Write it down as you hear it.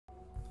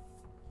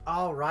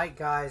Alright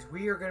guys,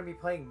 we are going to be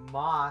playing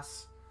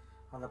Moss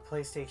on the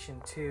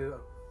PlayStation 2,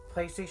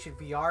 PlayStation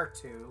VR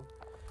 2.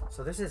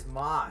 So this is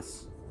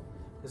Moss.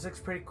 This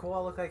looks pretty cool. I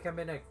look like I'm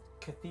in a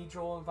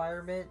cathedral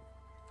environment.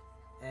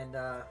 And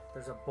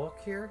there's a book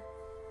here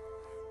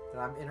that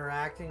I'm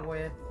interacting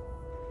with.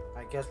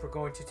 I guess we're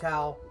going to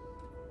tell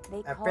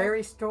a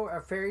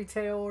fairy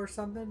tale or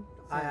something.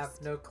 I have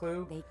no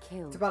clue.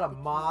 It's about a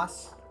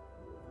moss.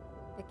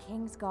 The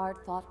King's Guard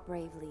fought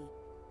bravely,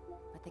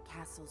 but the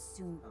castle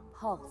soon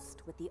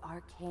pulsed with the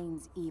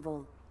arcane's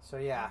evil. So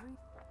yeah,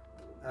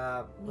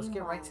 let's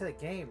get right to the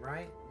game,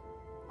 right?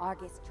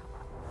 Argus.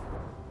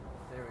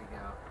 There we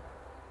go.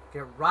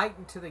 Get right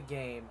into the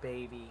game,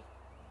 baby.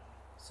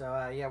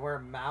 So yeah, we're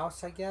a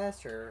mouse, I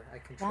guess, or I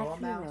control a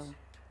mouse. Hero,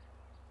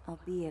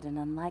 albeit an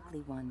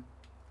unlikely one,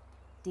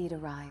 did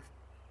arrive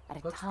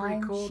at a Looks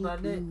time pretty cool, she'd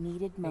doesn't be it?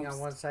 needed most. Hang on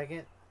one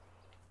second.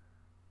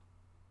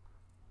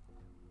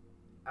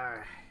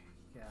 Alright,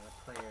 yeah,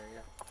 the play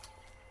area.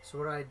 So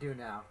what do I do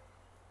now?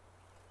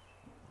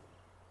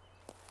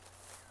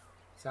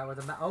 Is that where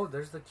the mouse? Oh,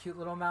 there's the cute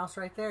little mouse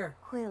right there.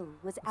 Quill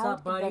was What's out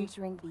up, buddy?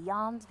 adventuring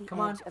beyond the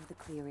edge of the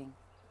clearing.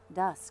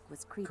 Dusk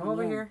was creeping Come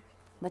over in, here.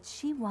 but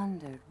she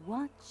wondered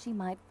what she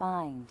might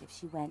find if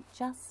she went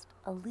just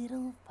a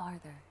little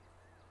farther.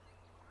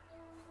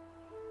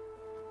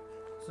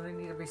 So they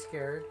need to be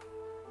scared.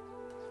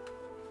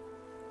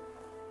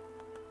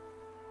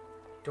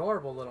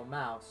 Adorable little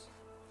mouse.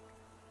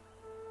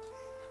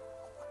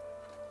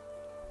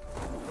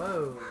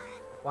 Whoa.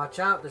 Watch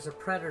out, there's a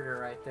predator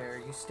right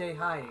there. You stay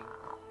hiding.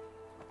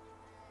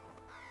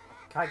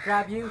 Can I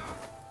grab you?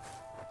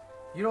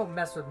 You don't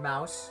mess with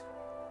mouse.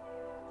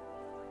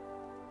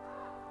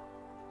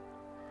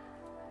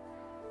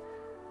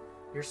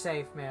 You're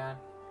safe, man.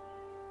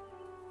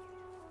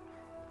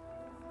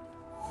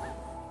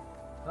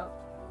 Oh.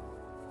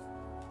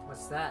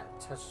 What's that?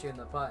 Touched you in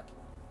the butt.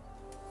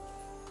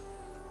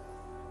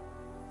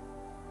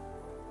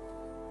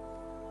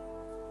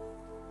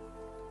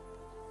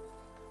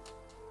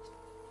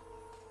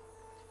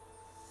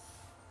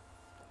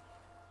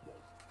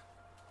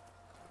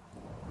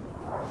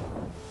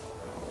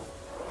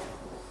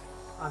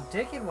 I'm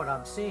digging what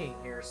I'm seeing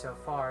here so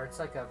far. It's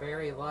like a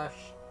very lush...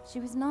 She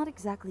was not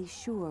exactly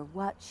sure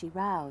what she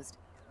roused,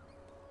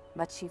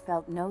 but she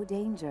felt no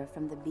danger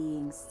from the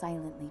being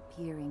silently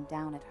peering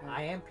down at her.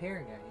 I am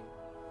peering at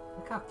you.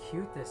 Look how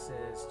cute this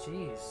is.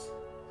 Jeez.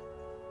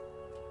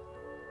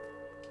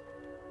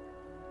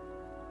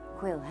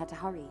 Quill had to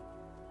hurry.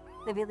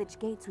 The village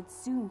gates would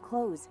soon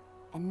close,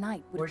 and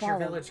night would Where's follow.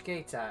 your village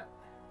gates at?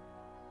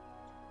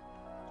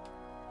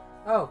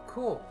 Oh,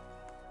 cool.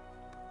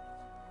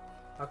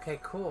 Okay,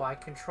 cool. I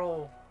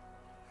control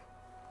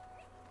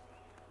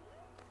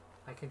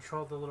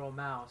the little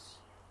mouse.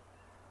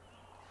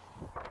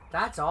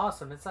 That's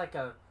awesome. It's like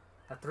a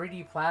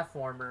 3D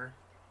platformer.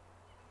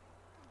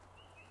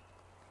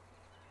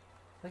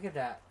 Look at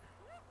that.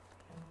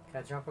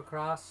 Can I jump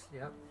across?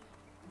 Yep.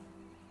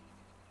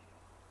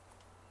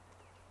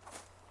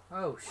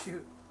 Oh,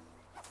 shoot.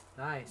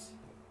 Nice.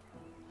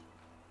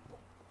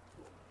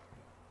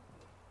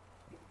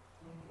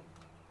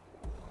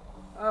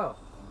 Oh.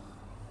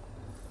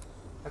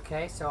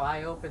 Okay, so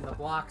I open the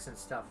blocks and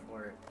stuff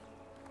for it.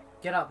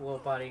 Get up, little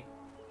buddy.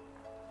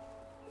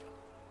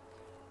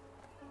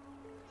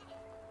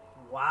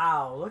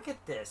 Wow, look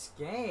at this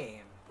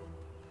game.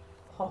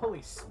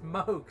 Holy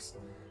smokes.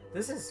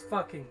 This is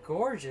fucking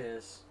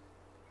gorgeous.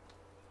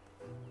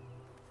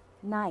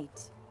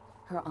 Night,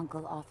 her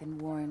uncle often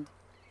warned,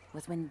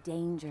 was when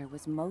danger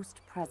was most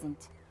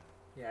present.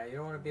 Yeah, you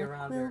don't want to be But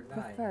around Quill there at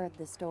night. preferred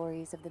the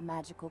stories of the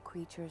magical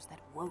creatures that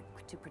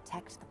woke to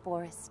protect the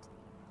forest.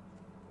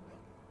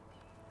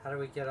 How do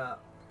we get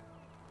up?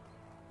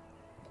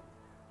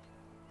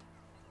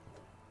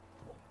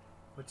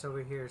 What's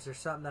over here? Is there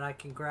something that I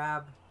can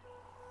grab?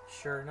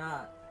 Sure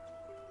not.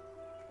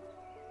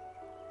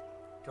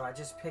 Do I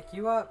just pick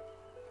you up?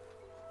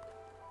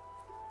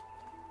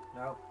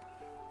 Nope.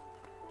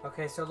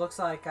 Okay, so it looks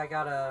like I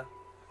gotta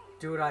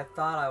do what I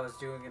thought I was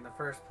doing in the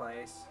first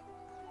place.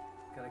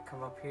 Gotta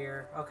come up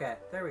here. Okay,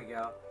 there we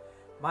go.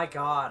 My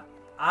god.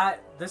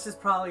 This is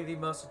probably the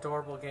most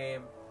adorable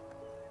game.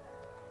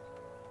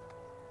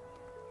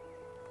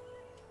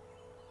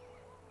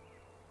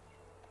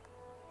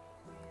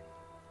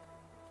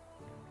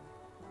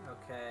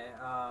 Okay,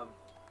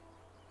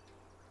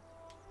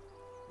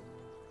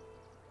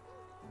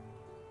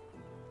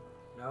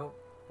 nope.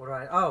 What do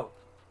I... Oh!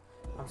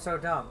 I'm so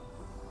dumb.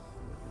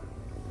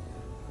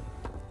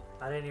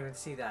 I didn't even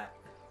see that.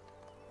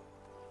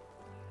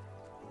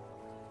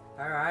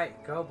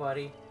 Alright, go,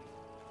 buddy.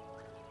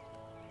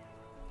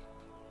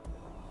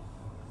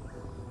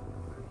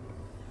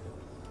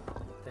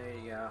 There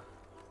you go.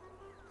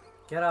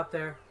 Get up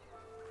there.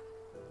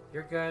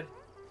 You're good.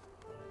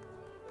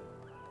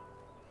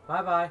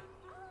 Bye-bye.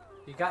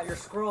 You got your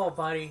scroll,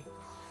 buddy.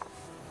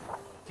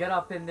 Get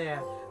up in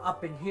there.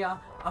 Up in here.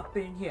 Up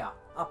in here.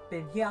 Up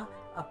in here.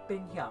 Up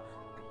in here.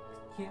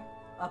 Here.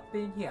 Up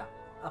in here.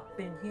 Up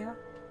in here.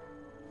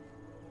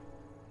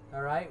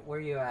 Alright, where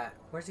you at?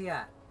 Where's he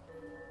at?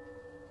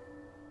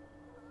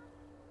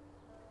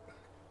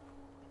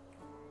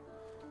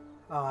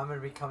 Oh, I'm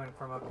gonna be coming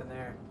from up in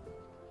there.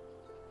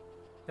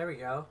 There we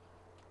go.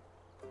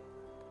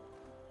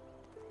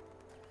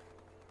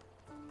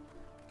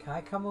 Can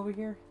I come over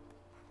here?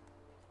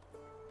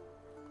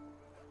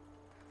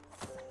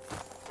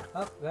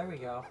 Oh, there we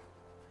go.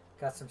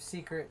 Got some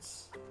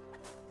secrets.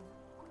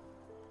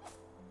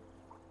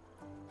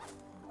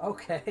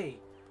 Okay.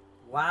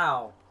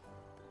 Wow.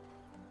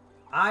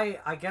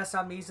 I guess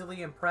I'm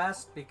easily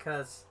impressed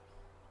because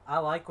I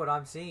like what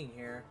I'm seeing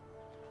here.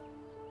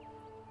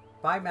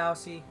 Bye,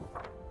 Mousy.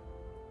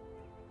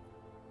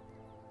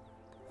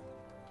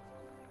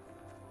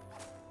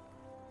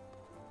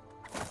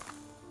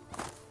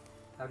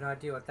 I have no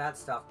idea what that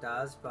stuff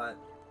does, but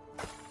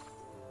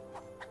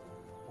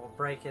we'll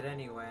break it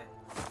anyway.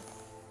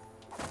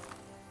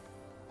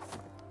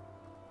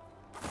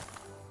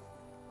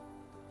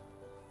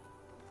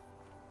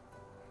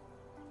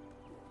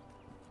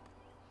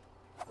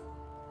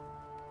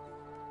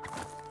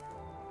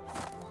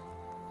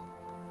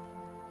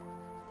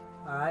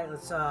 Alright,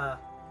 let's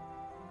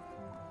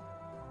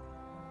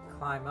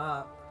climb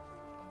up.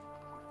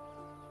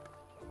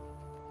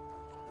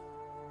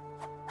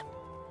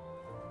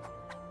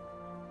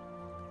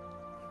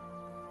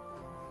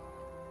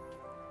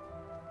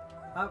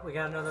 Oh, we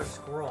got another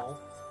scroll,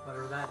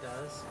 whatever that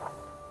does.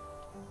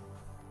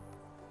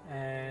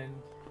 And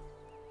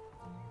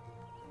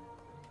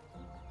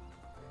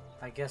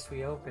I guess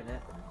we open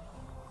it.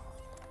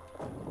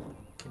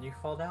 Can you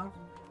fall down?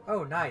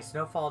 Oh, nice,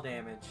 no fall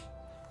damage.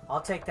 I'll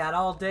take that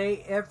all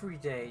day, every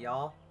day,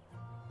 y'all.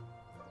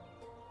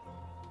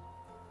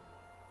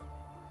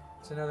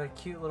 It's another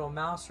cute little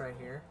mouse right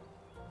here.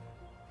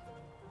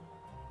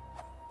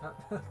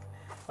 I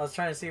was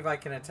trying to see if I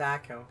can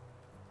attack him.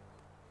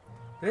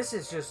 This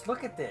is just,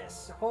 look at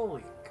this.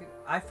 Holy,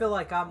 I feel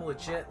like I'm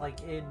legit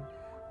like in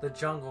the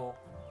jungle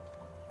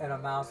in a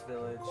mouse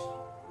village.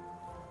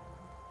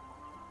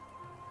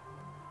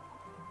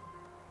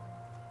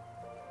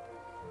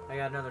 I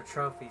got another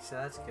trophy, so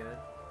that's good.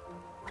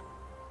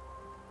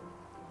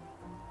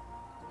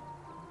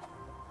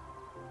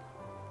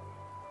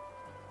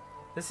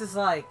 This is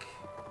like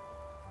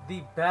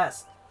the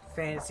best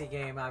fantasy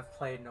game I've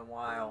played in a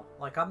while.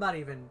 Like, I'm not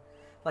even,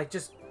 like,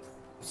 just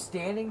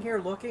standing here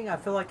looking, I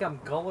feel like I'm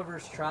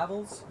Gulliver's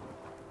Travels.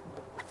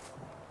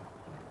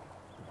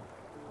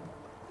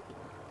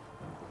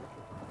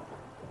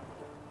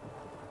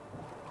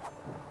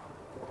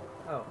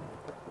 Oh.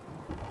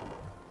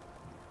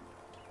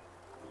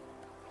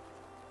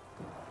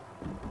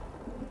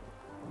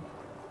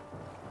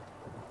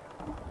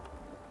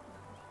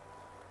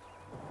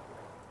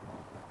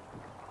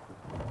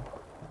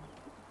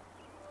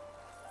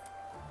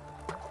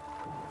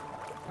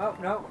 Oh,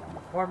 no.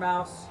 Poor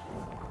mouse.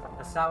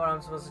 That's not what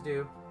I'm supposed to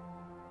do.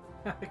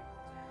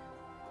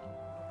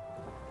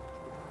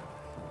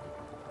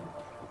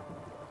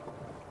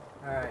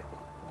 Alright.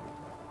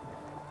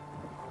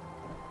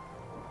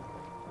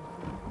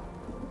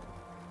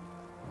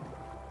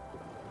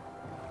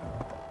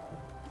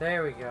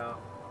 There we go.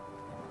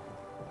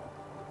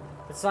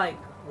 It's like,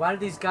 why do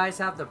these guys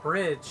have the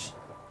bridge?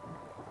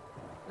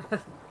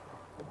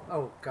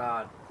 Oh,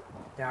 God.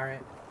 Darn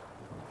it.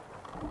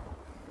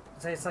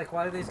 It's like,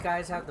 why do these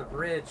guys have the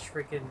bridge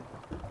freaking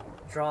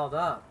drawn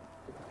up?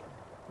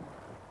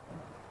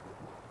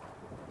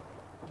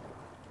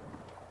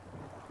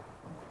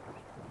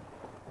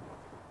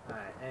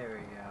 Alright, there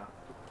we go.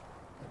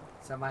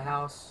 Is that my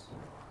house?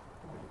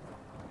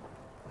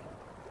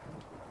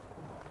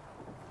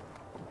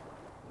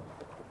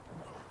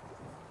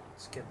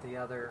 Let's get the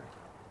other...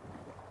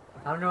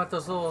 I don't know what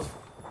those little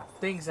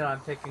things that I'm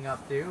picking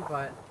up do,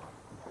 but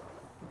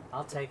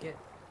I'll take it.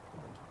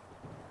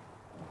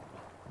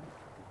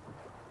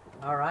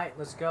 Alright,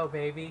 let's go,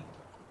 baby.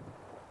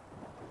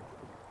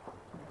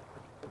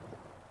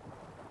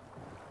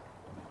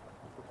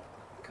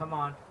 Come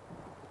on.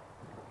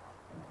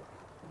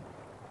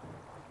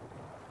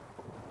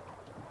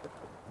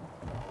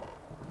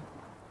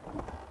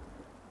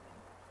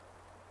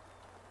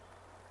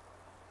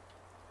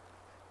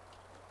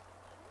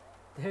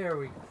 There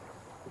we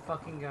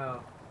fucking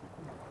go.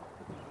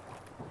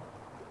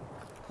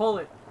 Pull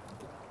it.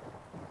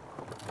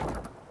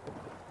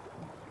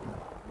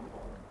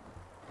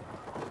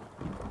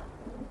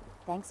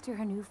 Thanks to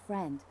her new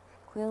friend,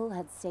 Quill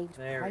had saved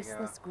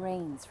priceless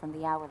grains from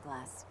the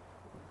hourglass.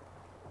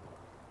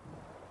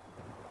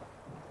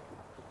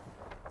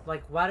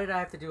 Like, why did I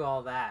have to do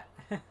all that?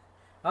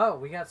 Oh,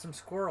 we got some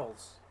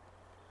squirrels.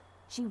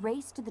 She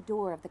raced to the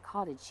door of the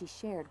cottage she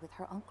shared with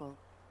her uncle,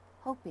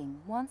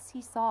 hoping once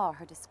he saw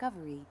her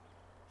discovery,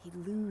 he'd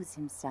lose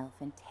himself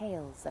in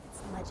tales of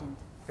its legend.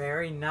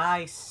 Very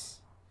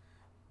nice.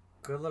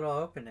 Good little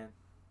opening.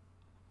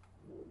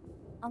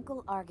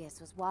 Uncle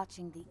Argus was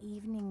watching the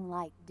evening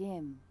light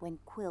dim when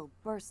Quill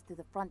burst through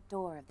the front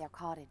door of their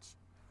cottage.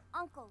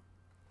 Uncle!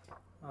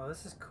 Oh,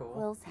 this is cool.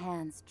 Quill's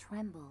hands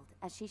trembled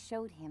as she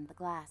showed him the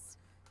glass.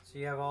 So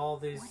you have all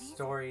these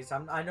stories.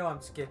 I know I'm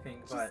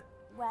skipping, but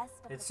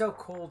it's so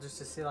cool just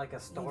to see like a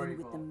story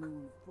with the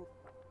moon.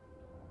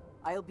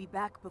 I'll be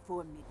back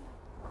before midnight.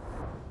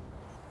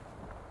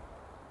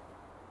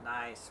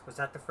 Nice. Was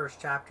that the first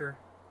chapter?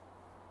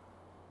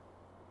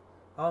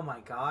 Oh my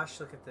gosh,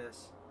 look at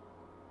this.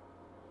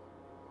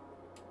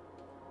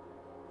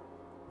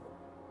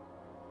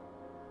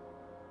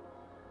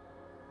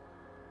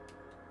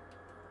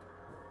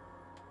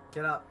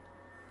 Get up.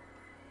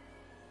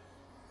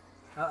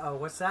 Uh-oh,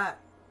 what's that?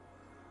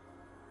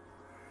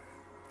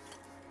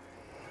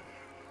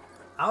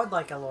 I would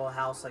like a little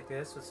house like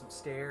this with some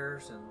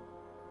stairs and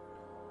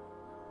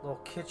a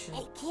little kitchen.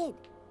 Hey, kid.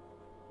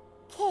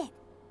 Kid.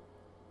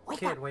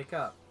 Wake up. Wake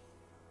up.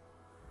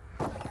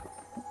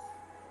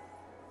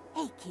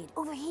 Hey, kid,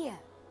 over here.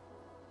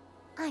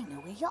 I know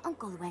where your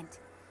uncle went.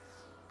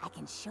 I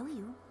can show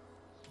you.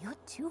 You're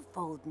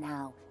twofold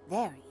now.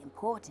 Very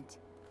important.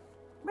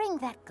 Bring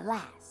that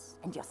glass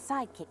and your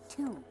sidekick,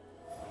 too.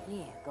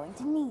 We're going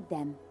to need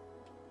them.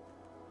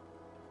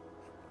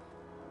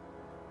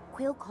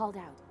 Quill called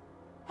out.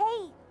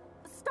 Hey!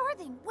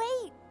 Starthing,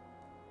 wait!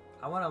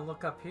 I want to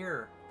look up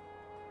here.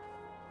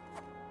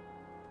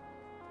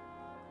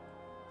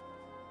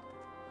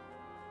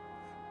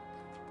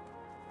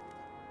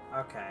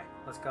 Okay,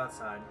 let's go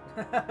outside.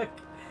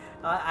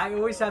 I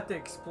always have to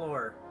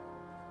explore.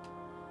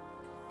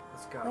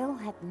 Let's go. Quill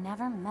had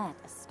never met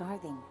a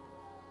Starthing.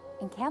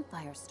 In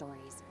campfire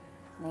stories,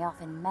 they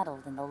often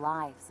meddled in the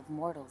lives of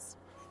mortals.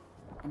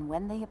 And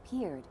when they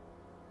appeared,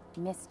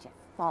 mischief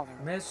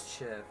followed.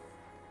 Mischief.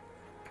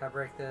 Can I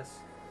break this?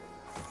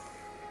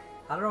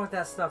 I don't know what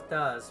that stuff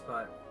does,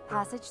 but...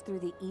 Passage through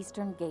the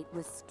eastern gate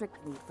was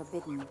strictly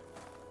forbidden.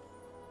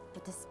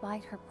 But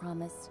despite her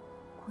promise,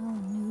 Quill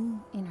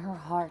knew in her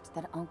heart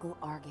that Uncle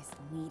Argus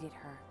needed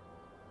her.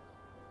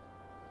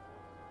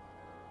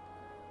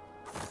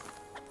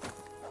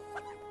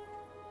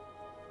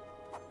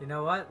 You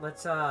know what?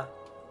 Let's, Can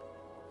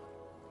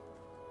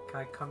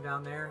I come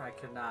down there? I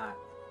could not.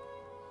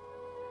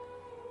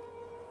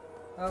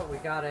 Oh, we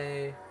got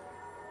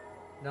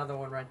another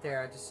one right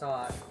there. I just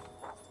saw it.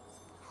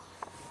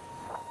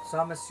 So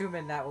I'm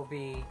assuming that will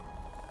be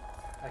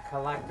a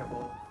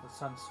collectible of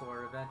some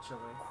sort eventually.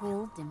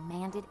 Quill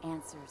demanded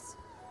answers.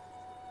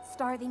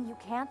 Starthing, you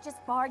can't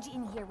just barge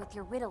in here with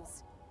your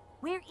riddles.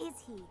 Where is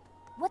he?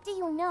 What do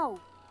you know?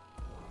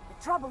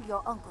 The trouble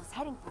your uncle's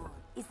heading for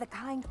is the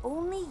kind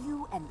only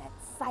you and that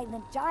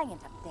silent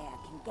giant up there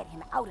can get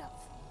him out of.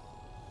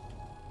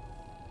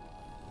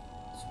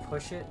 Just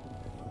push it.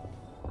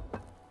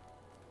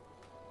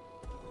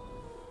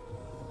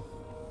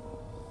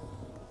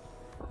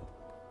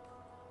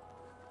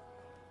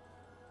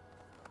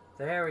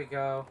 There we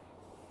go.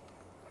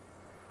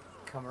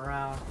 Come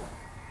around.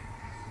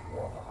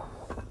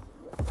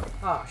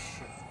 Oh,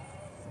 shit.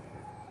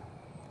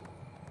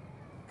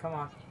 Come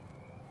on.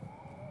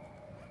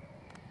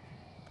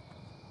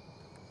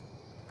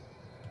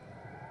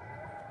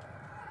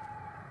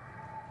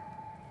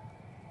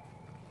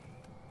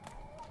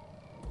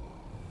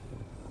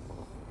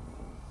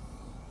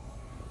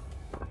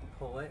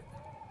 Pull it.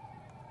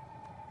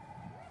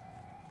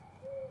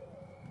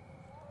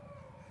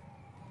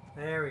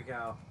 There we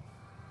go.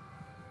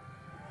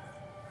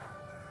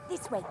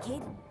 This way,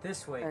 kid.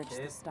 This way, Urged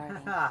kid. the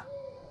Starling.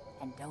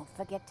 And don't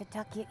forget to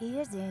tuck your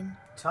ears in.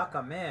 Tuck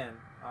them in.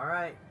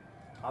 Alright.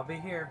 I'll be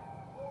here.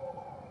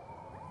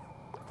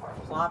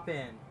 Plop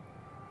in.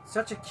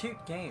 Such a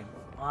cute game,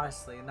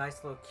 honestly. A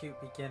nice little cute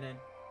beginning.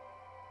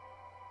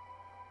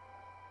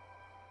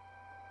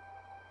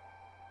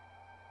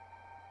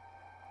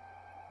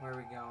 Where are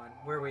we going?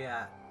 Where are we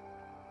at?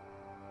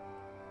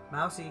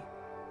 Mousy.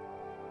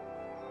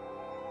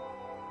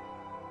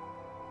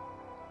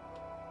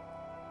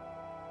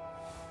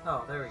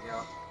 Oh, there we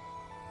go.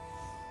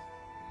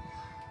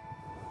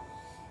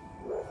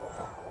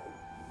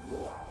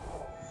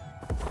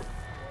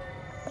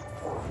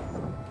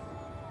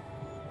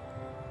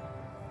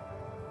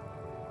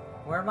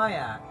 Where am I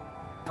at?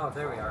 Oh,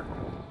 there we are.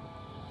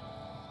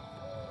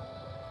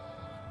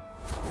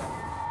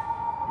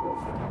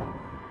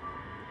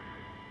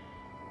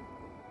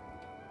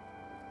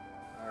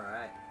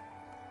 Alright.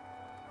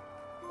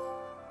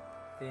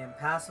 The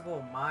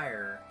Impassable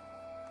Mire.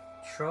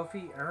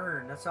 Trophy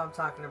urn. That's what I'm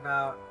talking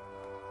about.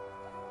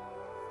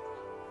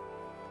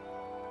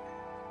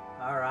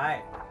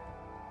 Alright.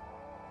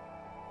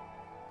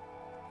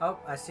 Oh,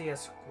 I see a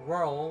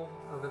squirrel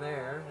over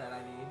there that I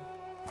need.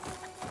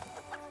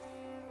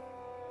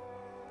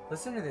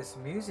 Listen to this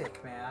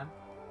music, man.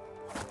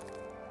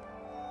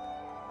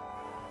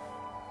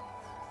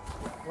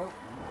 Whoa.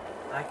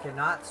 I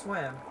cannot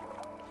swim.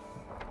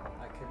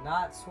 I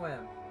cannot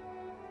swim.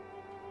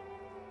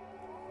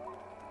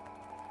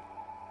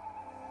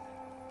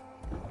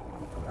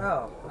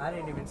 Oh, I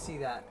didn't even see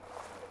that.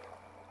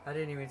 I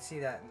didn't even see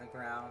that in the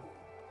ground.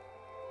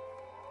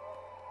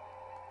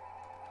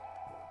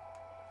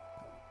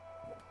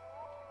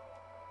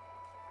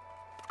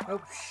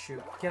 Oh,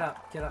 shoot. Get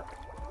up, get up.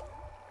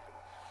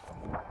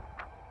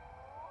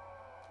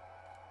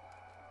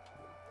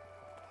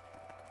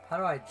 How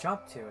do I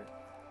jump to it?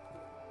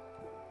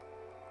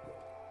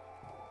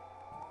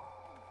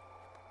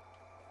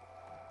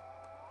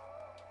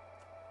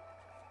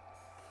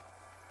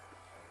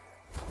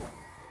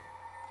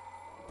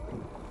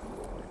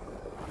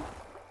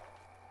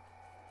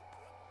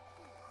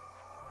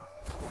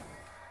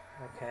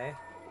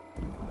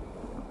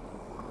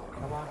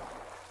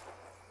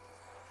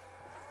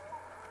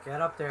 Get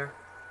up there.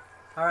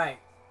 Alright.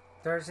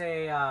 There's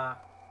a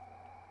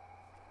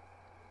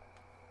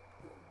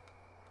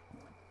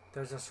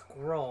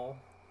scroll.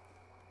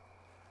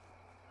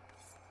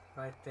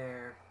 Right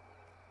there.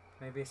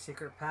 Maybe a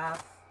secret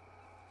path?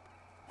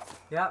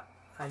 Yep,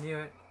 I knew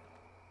it.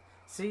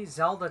 See,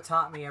 Zelda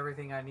taught me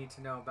everything I need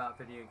to know about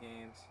video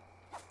games.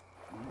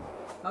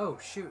 Oh,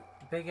 shoot.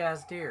 Big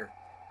ass deer.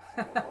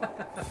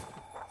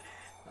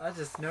 I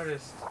just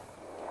noticed.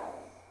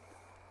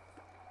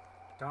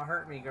 Don't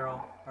hurt me,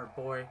 girl. Or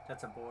boy.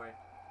 That's a boy.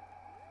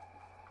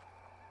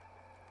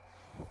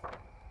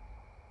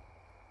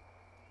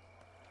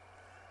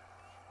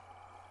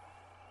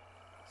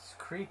 It's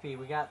creepy.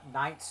 We got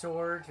knight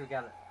swords. We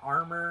got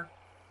armor.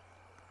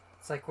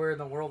 It's like we're in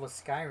the world of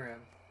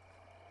Skyrim.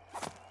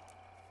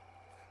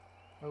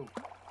 Oh.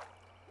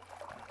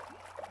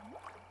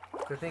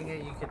 Good thing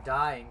that you could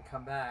die and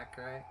come back,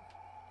 right?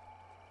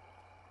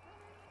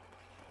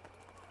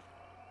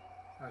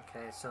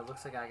 Okay, so it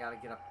looks like I gotta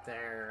get up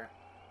there.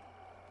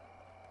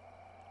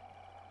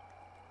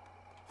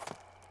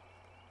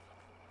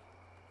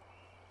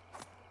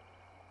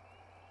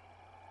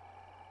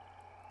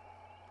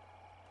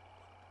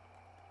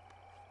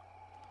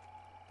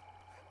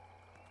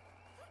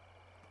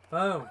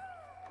 Boom.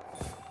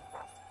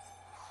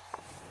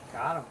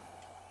 Got him.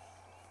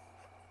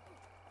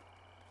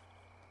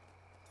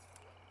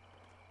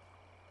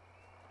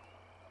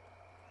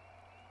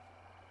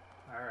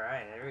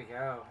 Alright, there we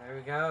go. There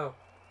we go.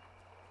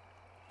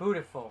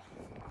 Beautiful.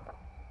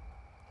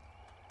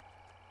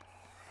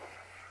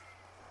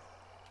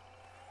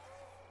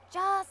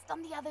 Just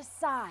on the other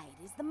side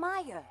is the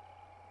mire,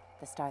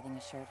 the starling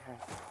assured her.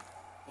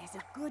 There's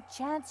a good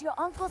chance your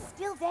uncle's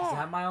still there. Is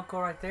that my uncle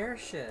right there?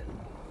 Shit.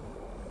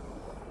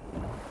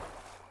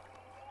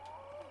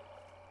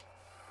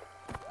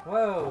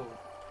 Whoa.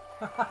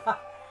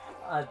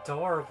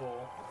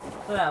 Adorable.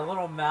 Look at that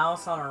little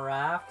mouse on a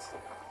raft.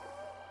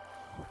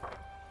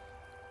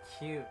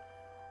 Cute.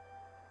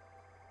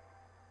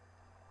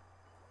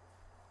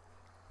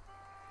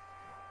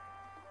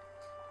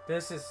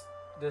 This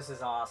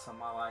is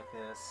awesome. I like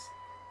this.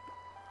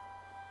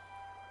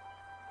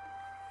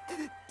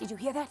 Did you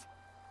hear that?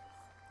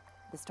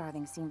 The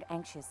starling seemed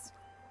anxious.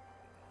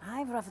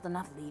 I've ruffled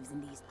enough leaves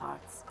in these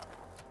parts.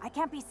 I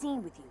can't be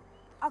seen with you.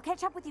 I'll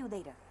catch up with you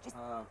later. Just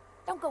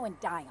don't go and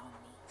die on me.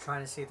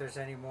 Trying to see if there's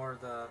any more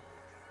of the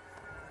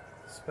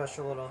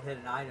special little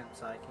hidden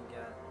items I can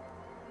get.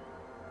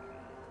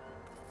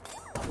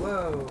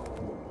 Whoa.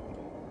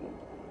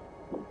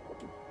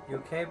 You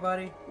okay,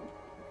 buddy?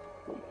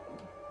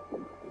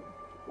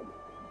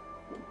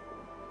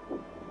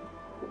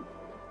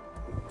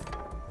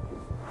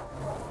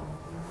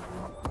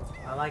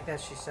 I like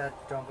that she said,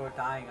 "Don't go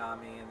dying on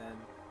me," and then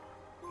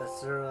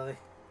that's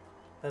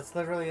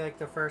literally like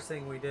the first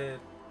thing we did,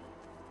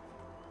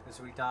 is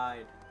we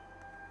died,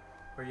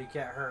 or you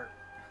get hurt.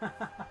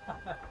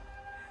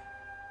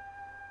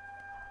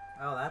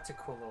 Oh, that's a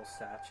cool little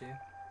statue.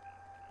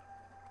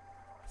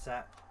 Is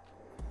that?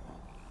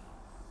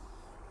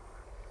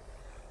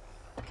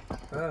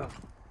 Oh.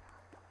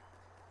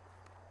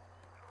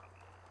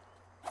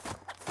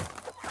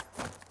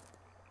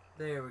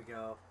 There we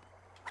go.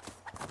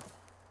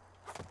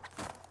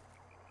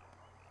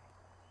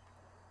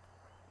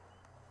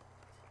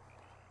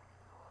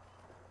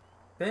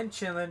 Been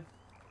chillin'.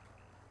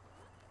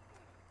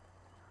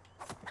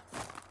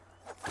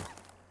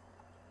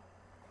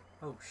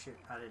 Oh shit,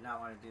 I did not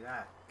want to do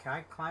that. Can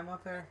I climb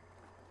up there?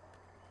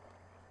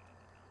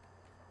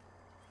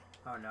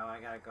 Oh no, I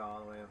gotta go all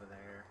the way over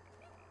there.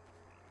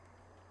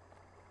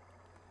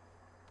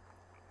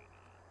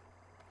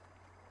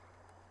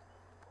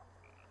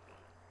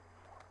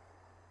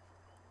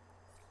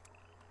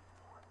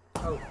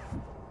 Oh.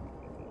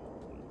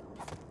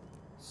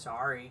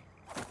 Sorry.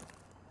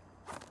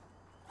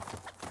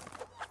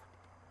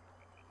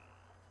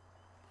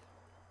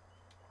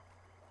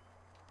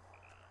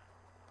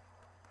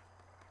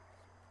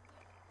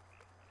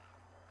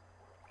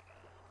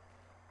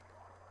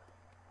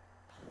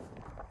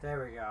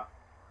 There we go.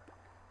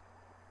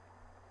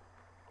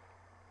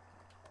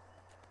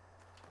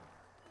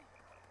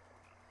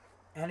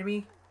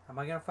 Enemy? Am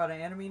I gonna fight an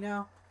enemy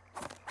now?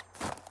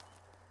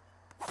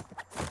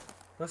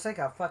 Looks like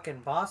a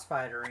fucking boss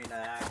fight arena,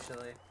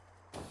 actually.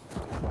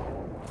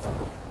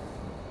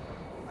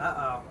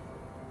 Uh-oh.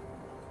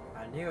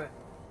 I knew it.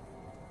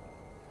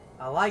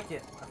 I like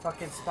it. A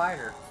fucking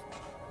spider.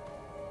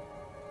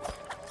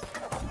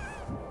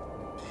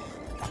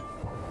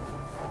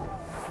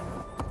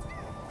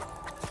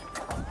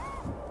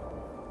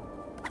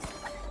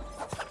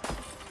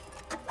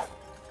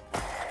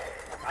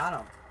 Got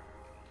him.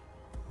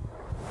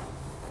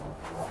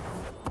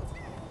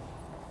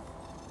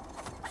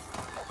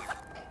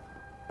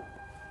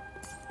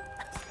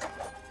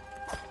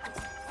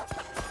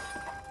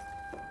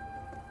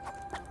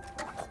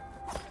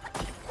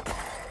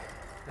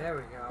 There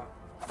we go.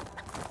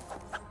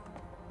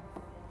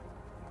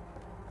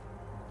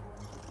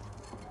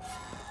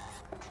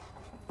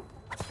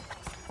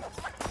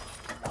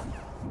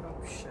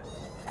 Oh shit.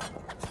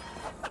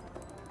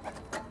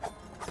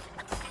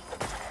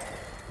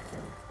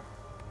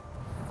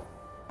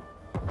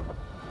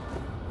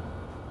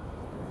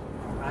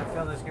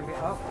 feeling there's gonna be.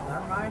 Oh,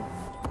 never mind.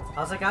 I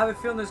was like, I have a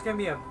feeling there's gonna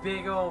be a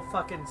big old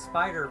fucking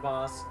spider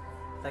boss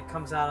that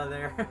comes out of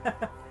there.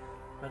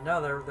 But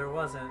no, there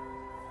wasn't.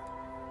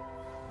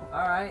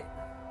 Alright.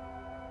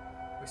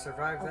 We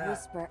survived that. A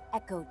whisper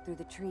echoed through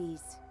the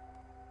trees.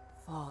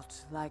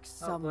 Fought like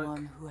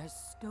someone who has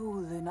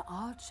stolen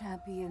our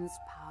champion's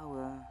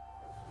power.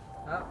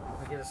 Oh,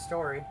 we get a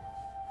story.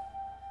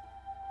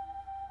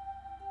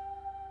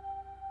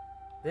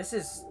 This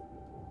is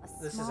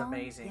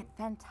amazing. Yet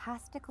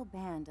fantastical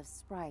band of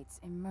sprites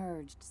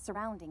emerged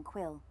surrounding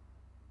Quill.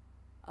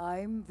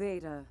 I'm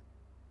Vader,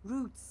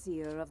 root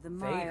seer of the Vader?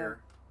 mire,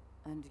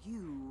 and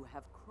you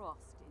have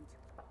crossed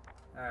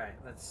into... Alright,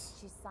 let's...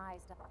 She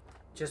sized up.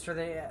 Just for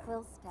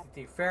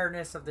the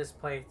fairness of this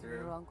playthrough.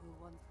 Your uncle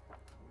wants...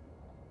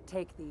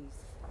 Take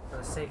these. For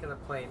the sake of the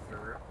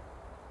playthrough.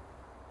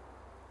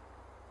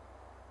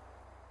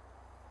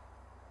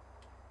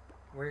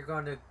 We're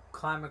going to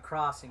climb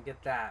across and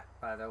get that,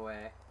 by the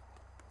way.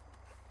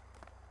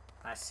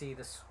 I see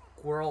the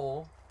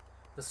squirrel.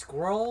 The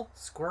squirrel?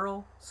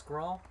 Squirrel?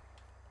 Squirrel?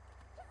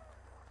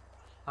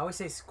 I always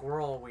say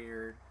squirrel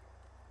weird.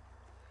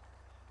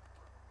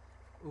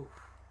 Oof.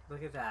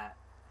 Look at that.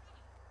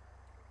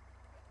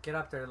 Get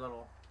up there,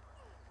 little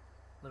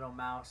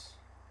mouse.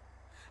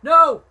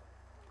 No!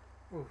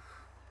 Oof.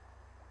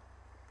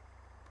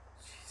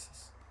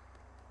 Jesus.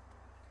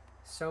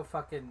 So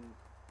fucking...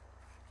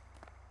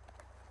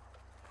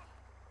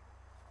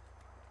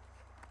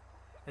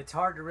 It's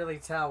hard to really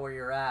tell where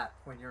you're at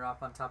when you're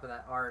up on top of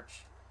that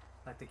arch.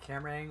 Like the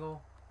camera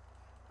angle.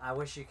 I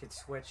wish you could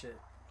switch it.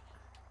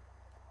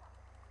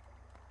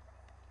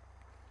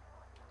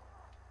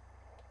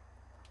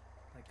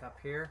 Like up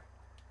here.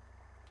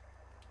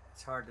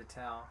 It's hard to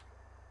tell.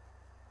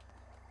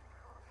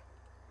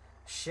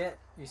 Shit,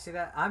 you see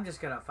that? I'm just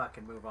gonna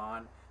fucking move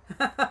on.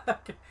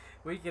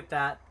 We get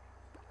that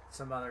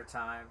some other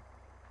time.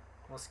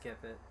 We'll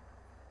skip it.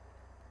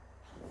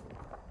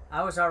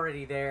 I was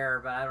already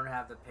there, but I don't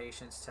have the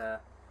patience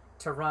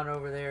to run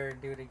over there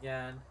and do it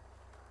again.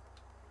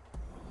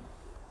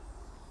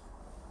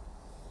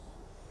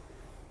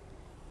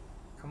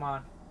 Come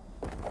on.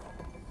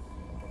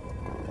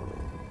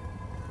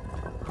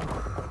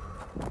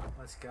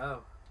 Let's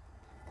go.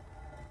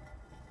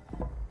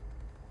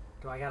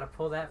 Do I gotta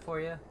pull that for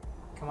you?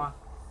 Come on.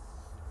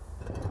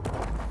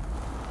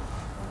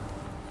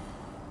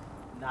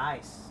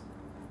 Nice.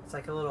 It's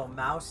like a little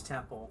mouse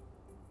temple.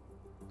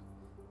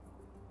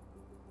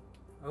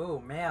 Oh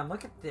man,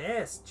 look at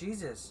this.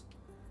 Jesus.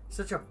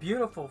 Such a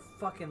beautiful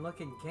fucking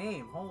looking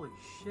game. Holy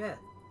shit.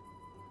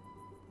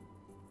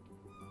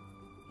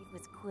 It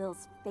was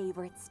Quill's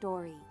favorite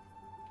story.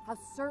 How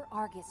Sir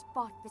Argus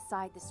fought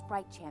beside the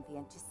Sprite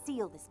Champion to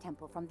seal this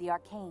temple from the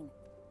arcane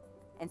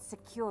and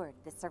secured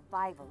the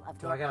survival of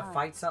their Do I gotta kind.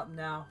 fight something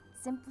now?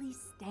 Simply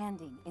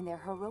standing in their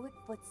heroic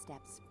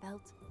footsteps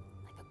felt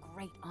like a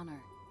great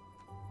honor.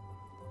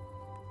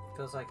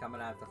 Feels like I'm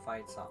gonna have to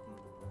fight something.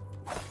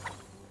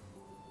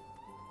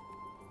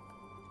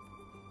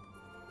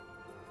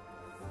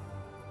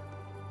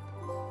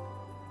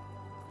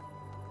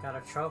 Got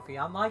a trophy.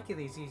 I'm liking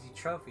these easy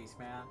trophies,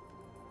 man.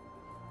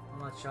 I'm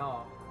not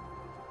y'all.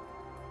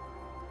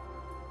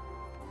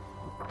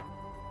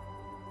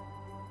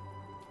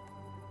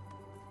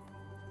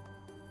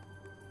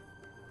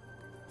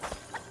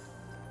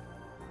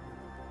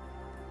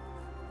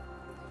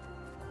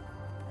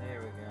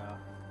 There we go.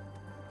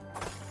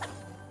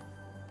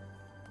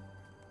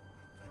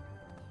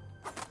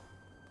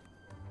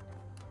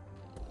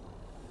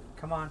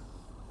 Come on.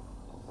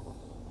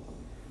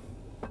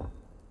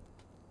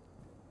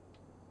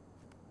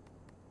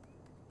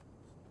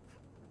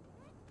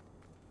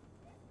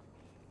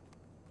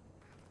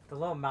 The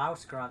little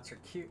mouse grunts are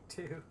cute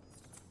too.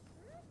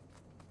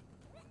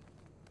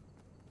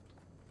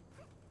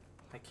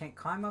 I can't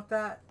climb up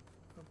that?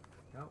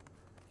 Nope,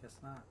 guess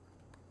not.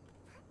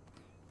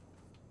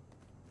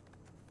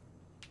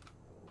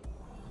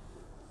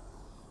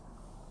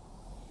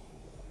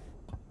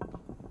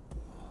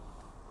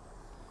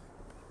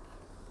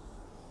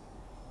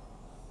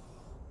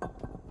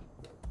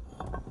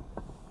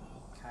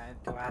 Okay,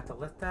 do I have to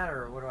lift that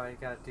or what do I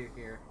gotta do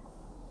here?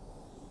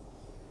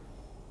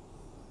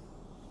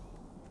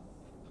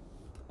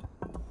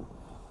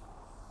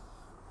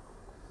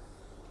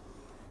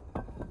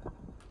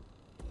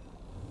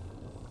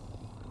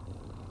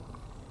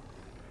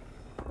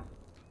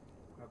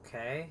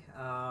 Okay,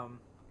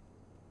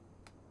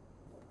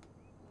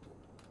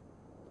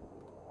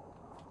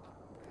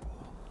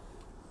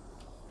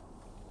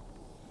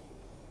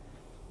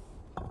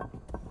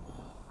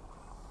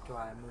 do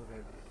I move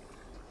it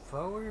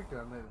forward? Do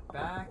I move it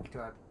back? Do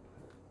I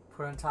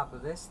put it on top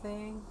of this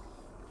thing?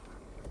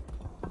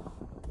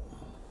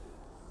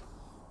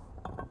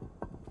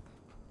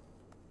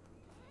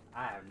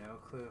 I have no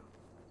clue.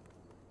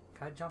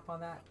 Can I jump on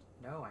that?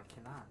 No, I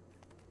cannot.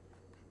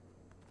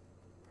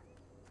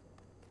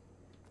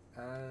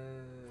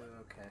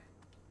 Okay.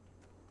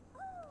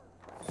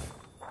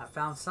 I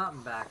found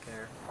something back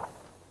there.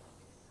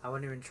 I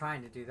wasn't even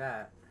trying to do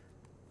that.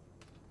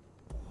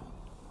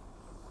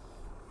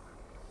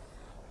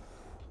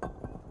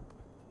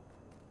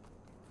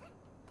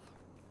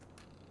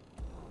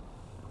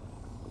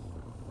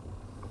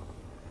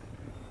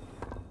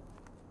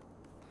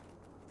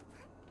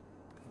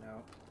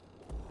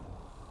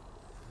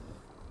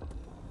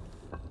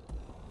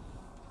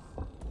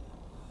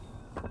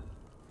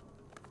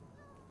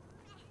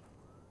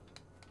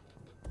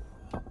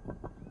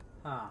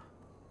 Huh.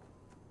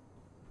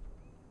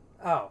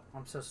 Oh,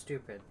 I'm so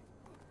stupid.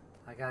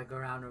 I gotta go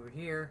around over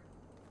here.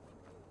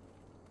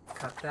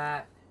 Cut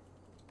that.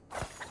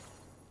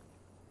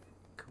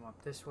 Come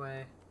up this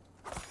way.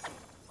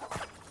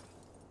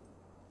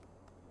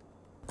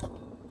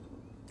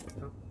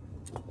 Oh.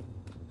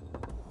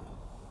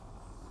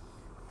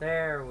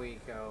 There we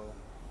go.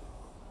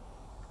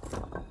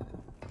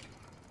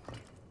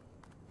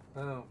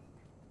 Boom.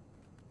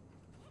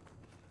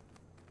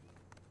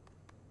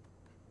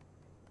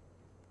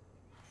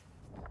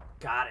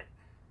 Got it.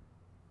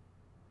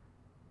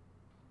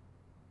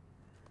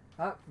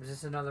 Oh, is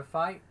this another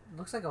fight?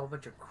 Looks like a whole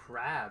bunch of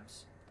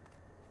crabs.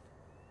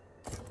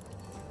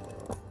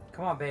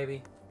 Come on,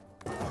 baby.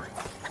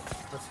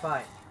 Let's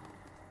fight.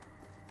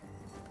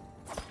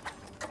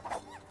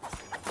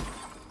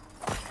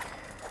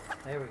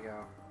 There we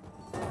go.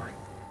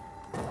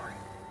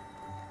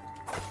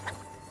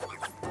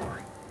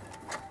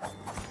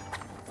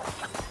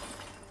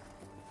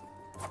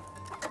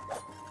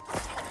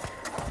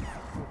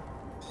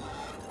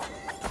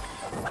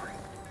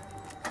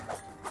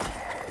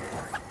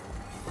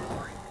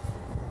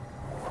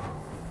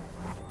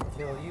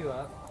 Heal you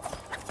up.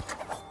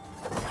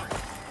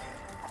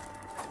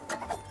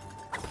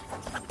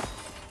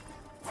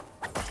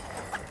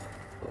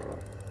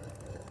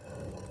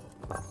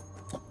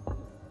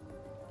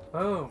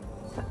 Boom.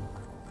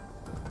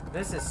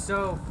 This is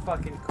so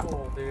fucking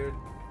cool, dude.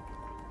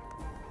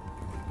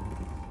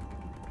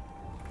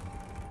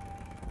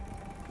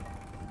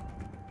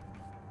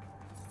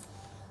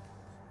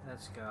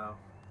 Let's go.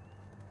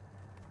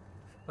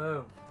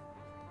 Boom.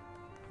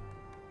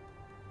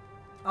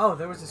 Oh,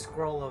 there was a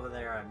scroll over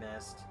there I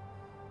missed.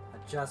 I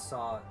just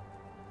saw it.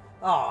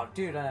 Oh,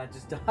 dude, I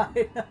just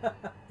died.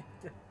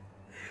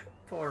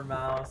 Poor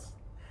mouse.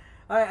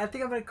 Alright, I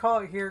think I'm going to call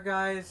it here,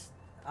 guys.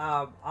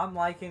 I'm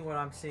liking what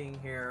I'm seeing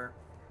here.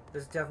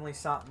 There's definitely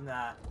something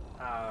that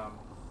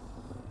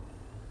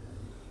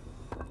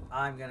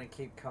I'm going to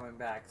keep coming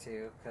back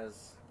to,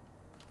 because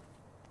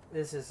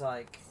this is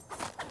like...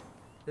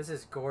 This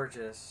is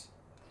gorgeous.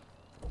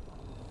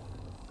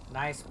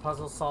 Nice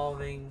puzzle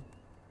solving.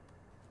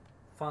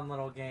 Fun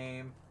little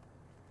game.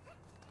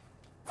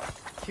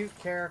 Cute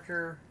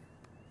character.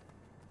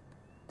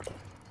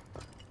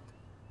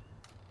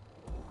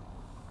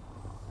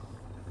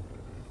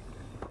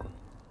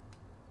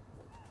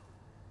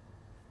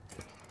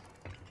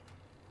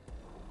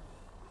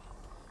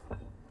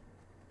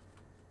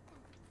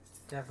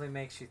 Definitely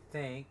makes you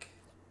think.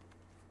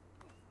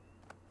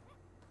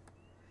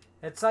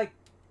 It's like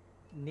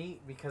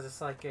neat because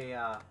it's like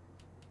a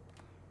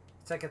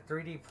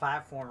 3D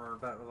platformer,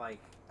 but with like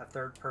a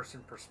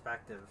third-person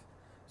perspective.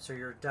 So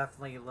you're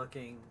definitely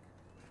looking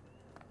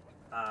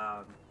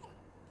at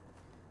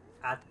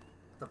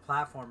the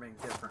platforming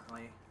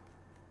differently.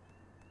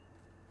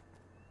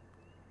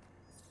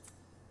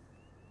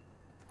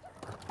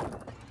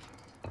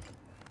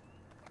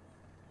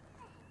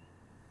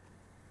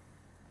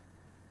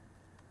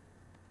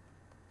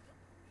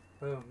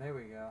 Boom, there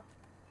we go.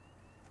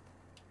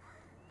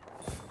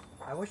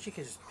 I wish you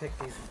could just pick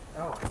these.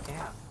 Oh, I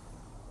can.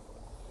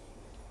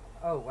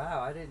 Oh,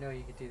 wow, I didn't know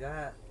you could do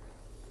that.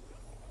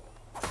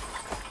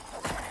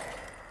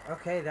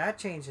 Okay, that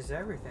changes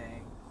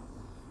everything.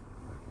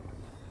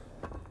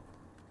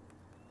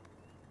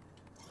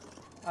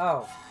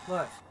 Oh,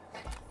 look.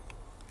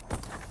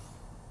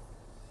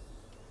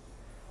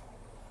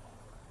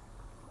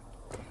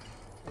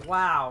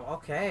 Wow,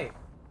 okay.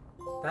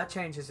 That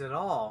changes it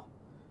all.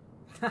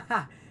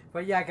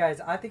 But yeah, guys,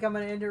 I think I'm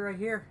going to end it right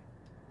here.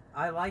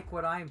 I like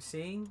what I'm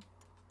seeing.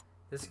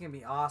 This is going to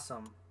be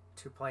awesome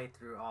to play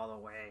through all the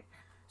way.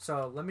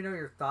 So let me know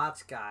your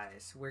thoughts,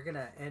 guys. We're going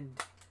to end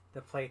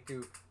the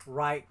playthrough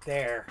right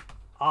there.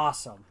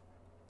 Awesome.